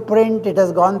a blueprint. It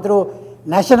has gone through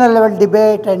national level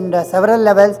debate and several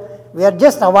levels. We are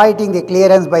just awaiting the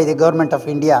clearance by the government of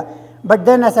India. But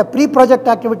then as a pre-project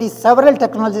activity, several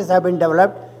technologies have been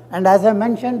developed. And as I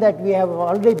mentioned that we have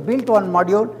already built one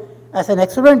module. As an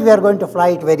experiment, we are going to fly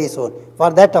it very soon.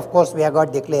 For that, of course, we have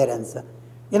got the clearance.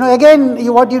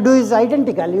 Again, what you do is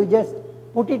identical. You just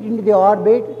put it into the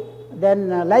orbit.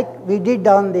 Then like we did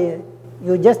on the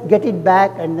you just get it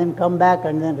back and then come back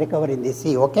and then recover in the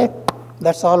sea, okay?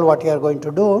 That's all what you are going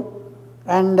to do.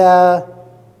 And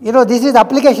this is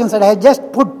application side. I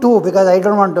just put two because I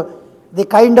don't want to, the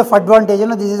kind of advantage,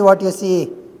 this is what you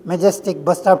see, Majestic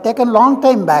bus stop, taken long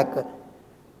time back.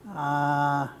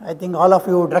 I think all of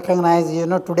you would recognize,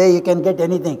 today you can get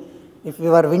anything. If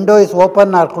your window is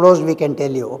open or closed, we can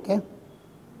tell you, okay?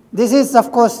 This is,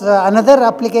 of course, another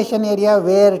application area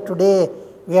where today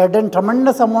we have done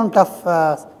tremendous amount of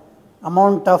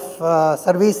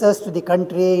services to the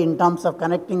country in terms of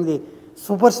connecting the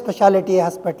super specialty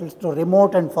hospitals to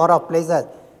remote and far off places.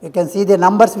 You can see the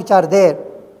numbers which are there.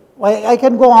 I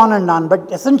can go on and on,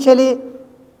 but essentially,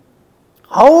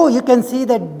 how you can see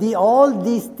that all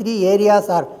these three areas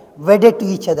are wedded to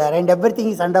each other and everything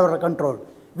is under our control.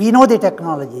 We know the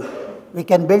technology. We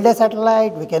can build a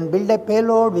satellite, we can build a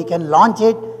payload, we can launch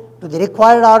it to the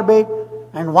required orbit,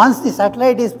 and once the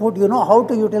satellite is put, you know how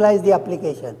to utilize the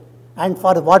application and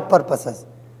for what purposes.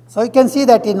 So you can see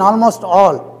that in almost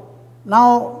all.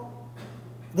 Now,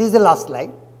 this is the last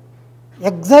slide.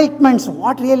 Excitements,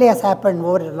 what really has happened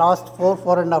over the last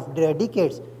four and a half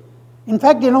decades. In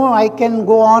fact, I can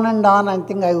go on and on. I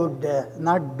think I would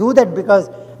not do that because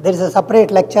there is a separate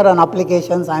lecture on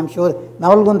applications. I am sure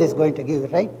Navalgund is going to give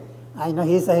it, right? I know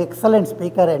he is an excellent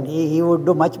speaker and he would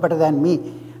do much better than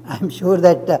me. I am sure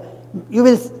that you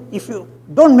will, if you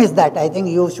don't miss that, I think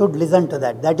you should listen to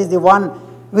that. That is the one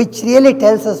which really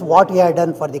tells us what we have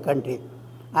done for the country.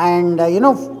 And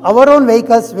our own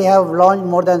vehicles, we have launched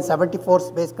more than 74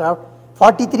 spacecraft,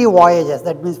 43 voyages,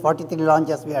 that means 43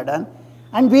 launches we have done.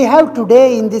 And we have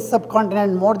today in this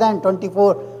subcontinent more than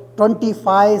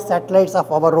 25 satellites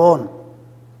of our own.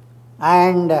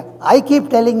 And I keep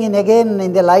telling again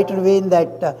in the lighter vein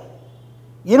that,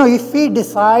 if we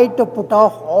decide to put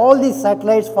off all these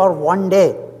satellites for one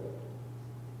day,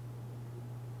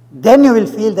 then you will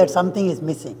feel that something is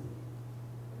missing.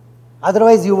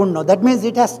 Otherwise, you won't know. That means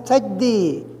it has touched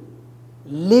the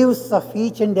lives of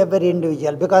each and every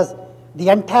individual because the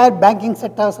entire banking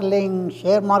sector is linked,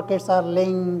 share markets are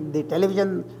linked, the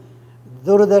television,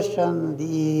 Doordarshan,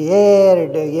 the air,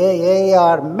 the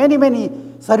AR, many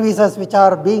services which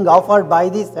are being offered by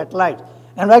these satellites.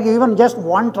 And like even just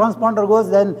one transponder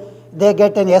goes, then they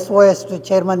get an SOS to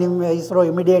Chairman ISRO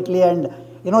immediately, and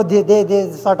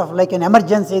they sort of like an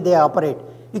emergency they operate.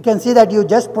 You can see that you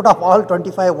just put off all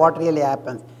 25, what really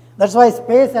happens. That's why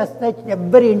space has touched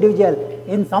every individual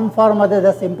in some form or other,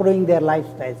 thus improving their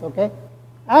lifestyles, okay?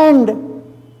 And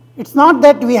it's not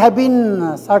that we have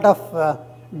been sort of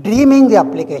dreaming the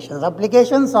applications.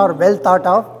 Applications are well thought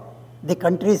of, the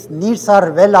country's needs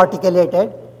are well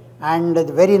articulated, and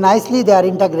very nicely they are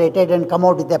integrated and come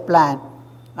out with a plan.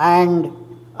 And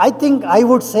I think I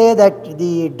would say that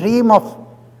the dream of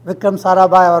Vikram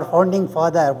Sarabhai, our founding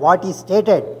father, what he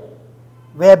stated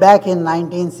way back in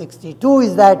 1962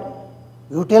 is that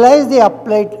utilize the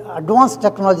applied advanced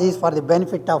technologies for the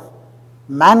benefit of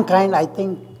mankind. I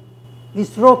think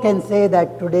ISRO can say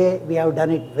that today we have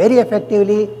done it very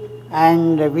effectively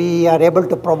and we are able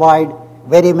to provide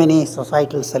very many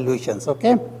societal solutions,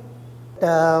 okay?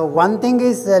 One thing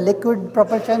is liquid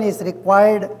propulsion is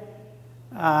required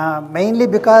mainly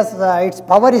because its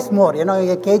power is more. A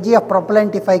kg of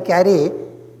propellant if I carry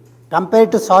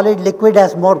compared to solid liquid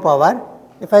has more power.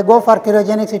 If I go for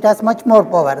cryogenics, it has much more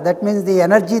power. That means the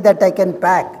energy that I can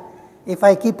pack, if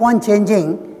I keep on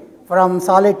changing from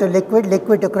solid to liquid,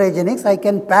 liquid to cryogenics, I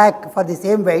can pack for the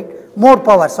same weight more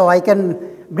power. So I can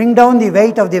bring down the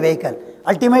weight of the vehicle.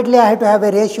 Ultimately, I have to have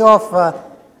a ratio of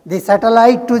the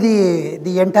satellite to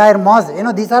the entire mass.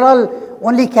 These are all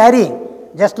only carrying.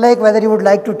 Just like whether you would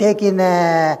like to take in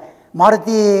a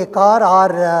Maruti car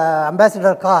or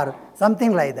Ambassador car,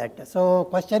 something like that. So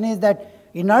question is that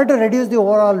in order to reduce the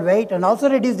overall weight and also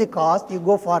reduce the cost, you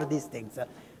go for these things.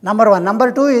 Number one. Number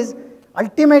two is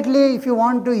ultimately if you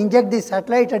want to inject the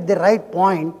satellite at the right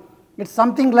point, it's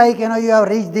something like you have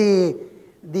reached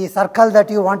the circle that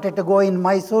you wanted to go in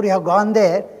Mysore, you have gone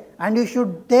there and you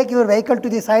should take your vehicle to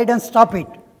the side and stop it.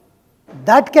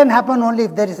 That can happen only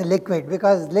if there is a liquid,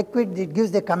 because liquid, it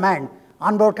gives the command,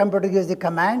 onboard computer gives the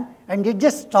command and it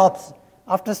just stops.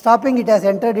 After stopping, it has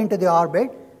entered into the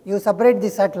orbit, you separate the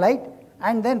satellite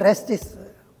and then rest is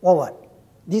over.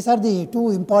 These are the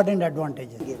two important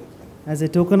advantages. As a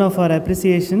token of our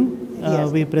appreciation,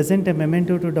 yes, we present a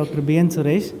memento to Dr. B. N.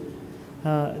 Suresh.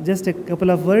 Just a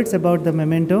couple of words about the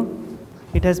memento.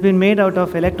 It has been made out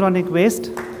of electronic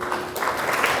waste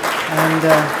and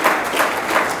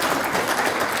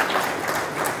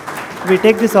we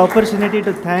take this opportunity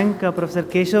to thank Professor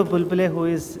Keshav Bulbule, who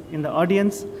is in the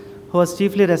audience, who was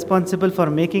chiefly responsible for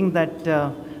making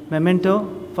that memento.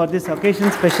 for this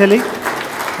occasion specially.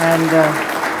 And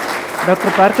Dr.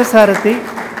 Parthasarathi,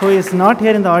 who is not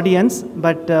here in the audience,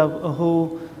 but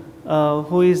who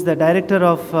is the director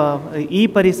of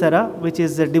E-Parisara, which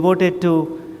is devoted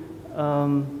to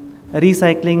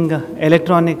recycling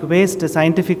electronic waste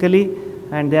scientifically,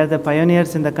 and they are the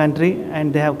pioneers in the country,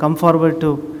 and they have come forward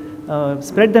to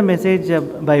spread the message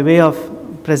by way of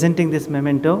presenting this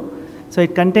memento. So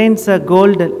it contains a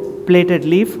gold-plated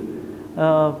leaf,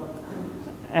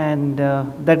 and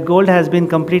that gold has been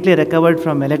completely recovered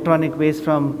from electronic waste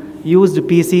from used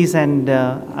PCs and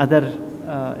other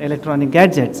electronic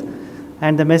gadgets.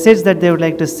 And the message that they would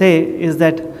like to say is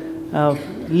that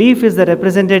leaf is the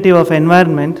representative of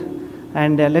environment,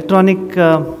 and electronic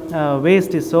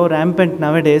waste is so rampant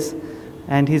nowadays,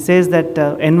 and he says that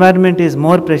environment is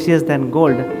more precious than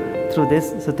gold through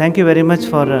this. So thank you very much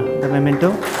for the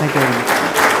memento. Thank you very much.